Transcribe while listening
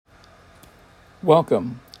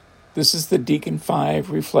Welcome. This is the Deacon 5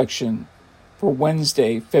 reflection for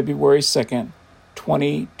Wednesday, February 2nd,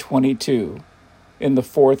 2022, in the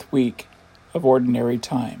fourth week of Ordinary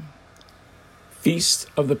Time. Feast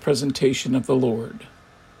of the Presentation of the Lord.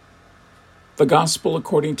 The Gospel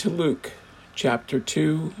according to Luke, chapter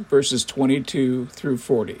 2, verses 22 through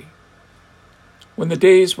 40. When the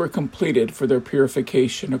days were completed for their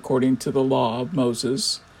purification according to the law of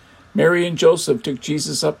Moses, Mary and Joseph took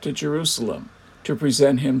Jesus up to Jerusalem to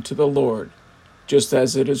present him to the Lord, just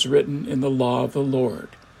as it is written in the law of the Lord.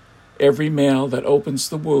 Every male that opens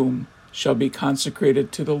the womb shall be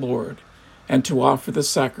consecrated to the Lord, and to offer the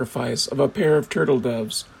sacrifice of a pair of turtle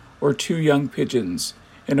doves or 2 young pigeons,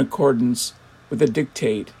 in accordance with the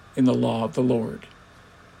dictate in the law of the Lord.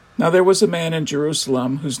 Now there was a man in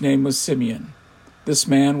Jerusalem whose name was Simeon. This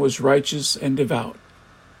man was righteous and devout,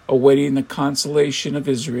 awaiting the consolation of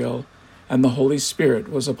Israel, and the Holy Spirit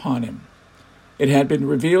was upon him. It had been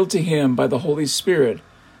revealed to him by the Holy Spirit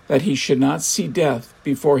that he should not see death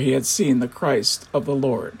before he had seen the Christ of the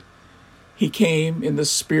Lord. He came in the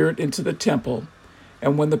Spirit into the temple,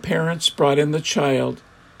 and when the parents brought in the child,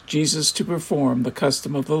 Jesus, to perform the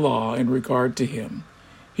custom of the law in regard to him,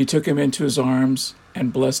 he took him into his arms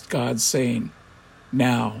and blessed God, saying,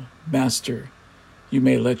 "Now, Master, you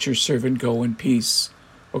may let your servant go in peace,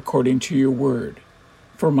 according to your word.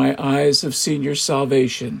 For my eyes have seen your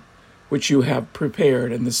salvation, which you have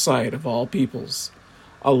prepared in the sight of all peoples,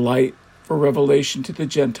 a light for revelation to the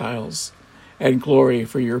Gentiles, and glory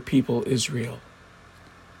for your people Israel."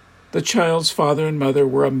 The child's father and mother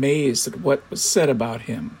were amazed at what was said about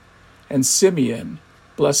him, and Simeon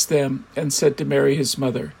blessed them and said to Mary his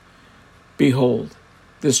mother, "Behold,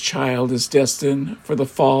 this child is destined for the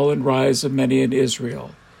fall and rise of many in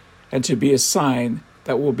Israel, and to be a sign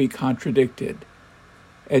that will be contradicted.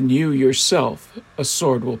 And you yourself a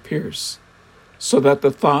sword will pierce, so that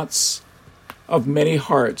the thoughts of many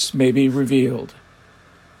hearts may be revealed."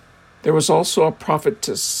 There was also a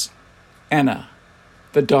prophetess, Anna,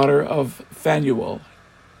 the daughter of Phanuel,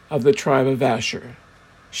 of the tribe of Asher.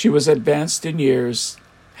 She was advanced in years,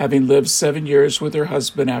 having lived 7 years with her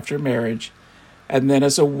husband after marriage, and then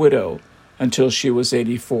as a widow until she was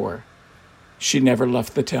 84. She never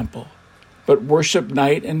left the temple, but worshipped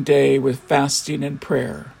night and day with fasting and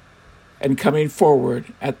prayer. And coming forward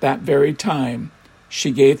at that very time, she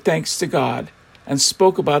gave thanks to God and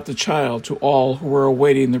spoke about the child to all who were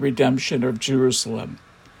awaiting the redemption of Jerusalem.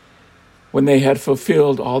 When they had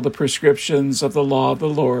fulfilled all the prescriptions of the law of the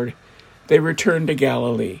Lord, they returned to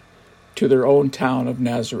Galilee, to their own town of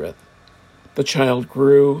Nazareth. The child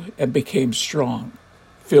grew and became strong,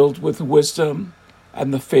 filled with wisdom,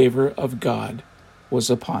 and the favor of God was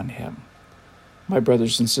upon him. My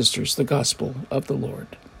brothers and sisters, the Gospel of the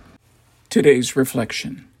Lord. Today's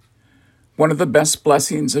reflection. One of the best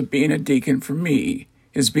blessings of being a deacon for me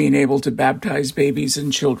is being able to baptize babies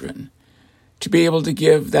and children. To be able to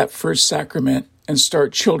give that first sacrament and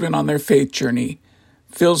start children on their faith journey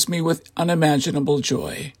fills me with unimaginable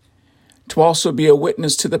joy. To also be a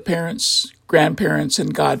witness to the parents, grandparents,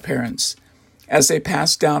 and godparents as they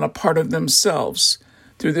pass down a part of themselves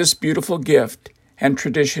through this beautiful gift and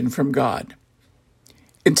tradition from God.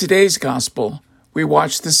 In today's Gospel, we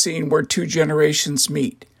watch the scene where 2 generations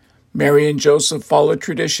meet. Mary and Joseph follow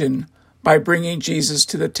tradition by bringing Jesus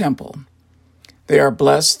to the temple. They are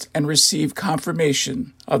blessed and receive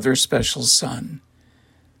confirmation of their special son.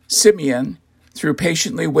 Simeon, through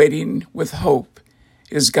patiently waiting with hope,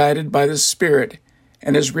 is guided by the Spirit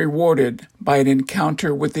and is rewarded by an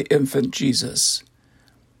encounter with the infant Jesus.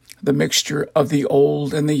 The mixture of the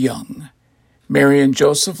old and the young. Mary and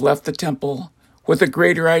Joseph left the temple with a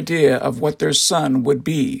greater idea of what their son would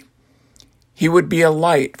be. He would be a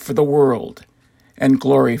light for the world and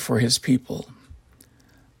glory for his people.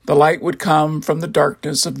 The light would come from the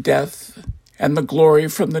darkness of death and the glory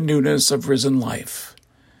from the newness of risen life.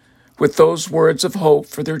 With those words of hope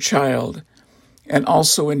for their child, and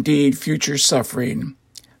also indeed future suffering,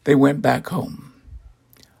 they went back home.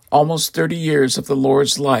 Almost 30 years of the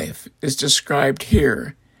Lord's life is described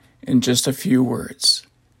here in just a few words.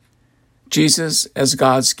 Jesus, as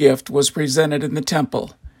God's gift, was presented in the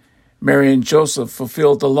temple. Mary and Joseph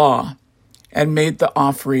fulfilled the law and made the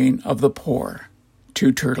offering of the poor,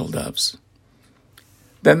 2 turtle doves.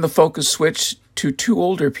 Then the focus switched to 2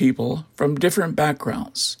 older people from different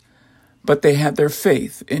backgrounds, but they had their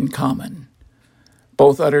faith in common.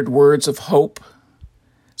 Both uttered words of hope.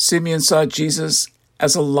 Simeon saw Jesus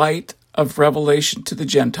as a light of revelation to the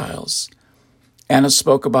Gentiles. Anna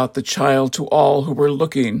spoke about the child to all who were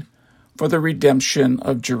looking for the redemption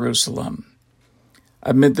of Jerusalem.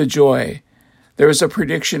 Amid the joy, There is a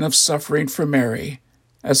prediction of suffering for Mary,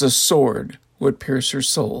 as a sword would pierce her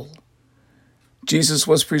soul. Jesus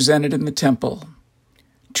was presented in the temple.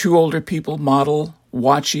 Two older people model,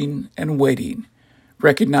 watching and waiting,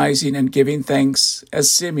 recognizing and giving thanks as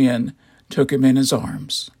Simeon took him in his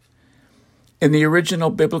arms. In the original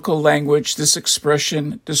biblical language, this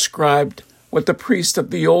expression described what the priests of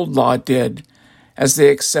the old law did as they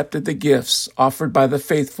accepted the gifts offered by the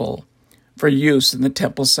faithful for use in the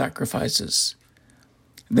temple sacrifices.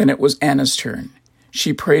 Then it was Anna's turn.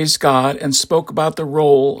 She praised God and spoke about the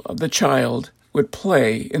role of the child would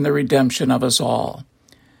play in the redemption of us all.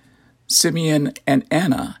 Simeon and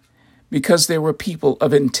Anna, because they were people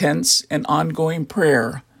of intense and ongoing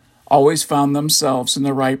prayer, always found themselves in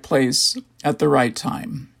the right place at the right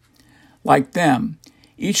time. Like them,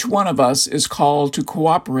 each one of us is called to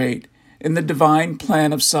cooperate in the divine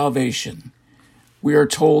plan of salvation. We are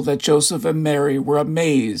told that Joseph and Mary were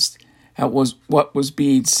amazed at what was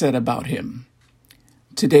being said about him.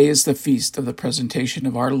 Today is the feast of the presentation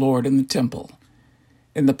of our Lord in the temple.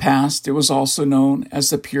 In the past, it was also known as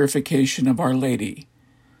the purification of Our Lady.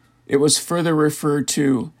 It was further referred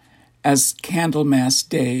to as Candlemas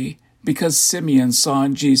Day because Simeon saw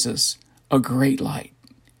in Jesus a great light.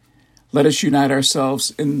 Let us unite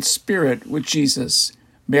ourselves in spirit with Jesus,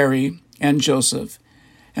 Mary, and Joseph,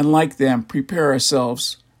 and like them, prepare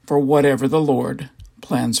ourselves for whatever the Lord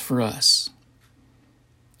plans for us.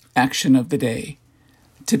 Action of the day.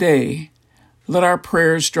 Today, let our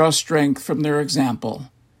prayers draw strength from their example.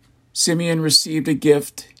 Simeon received a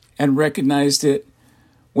gift and recognized it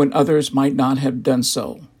when others might not have done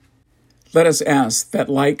so. Let us ask that,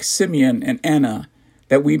 like Simeon and Anna,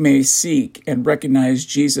 that we may seek and recognize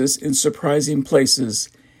Jesus in surprising places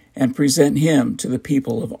and present him to the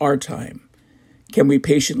people of our time. Can we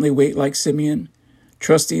patiently wait like Simeon,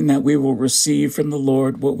 trusting that we will receive from the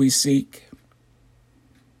Lord what we seek?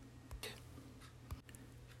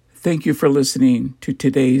 Thank you for listening to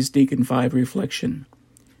today's Deacon 5 Reflection.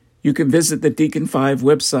 You can visit the Deacon 5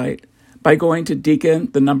 website by going to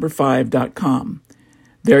deacon5.com.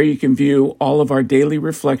 There you can view all of our daily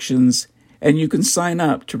reflections, and you can sign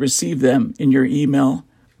up to receive them in your email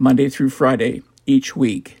Monday through Friday each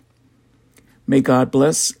week. May God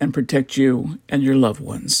bless and protect you and your loved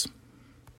ones.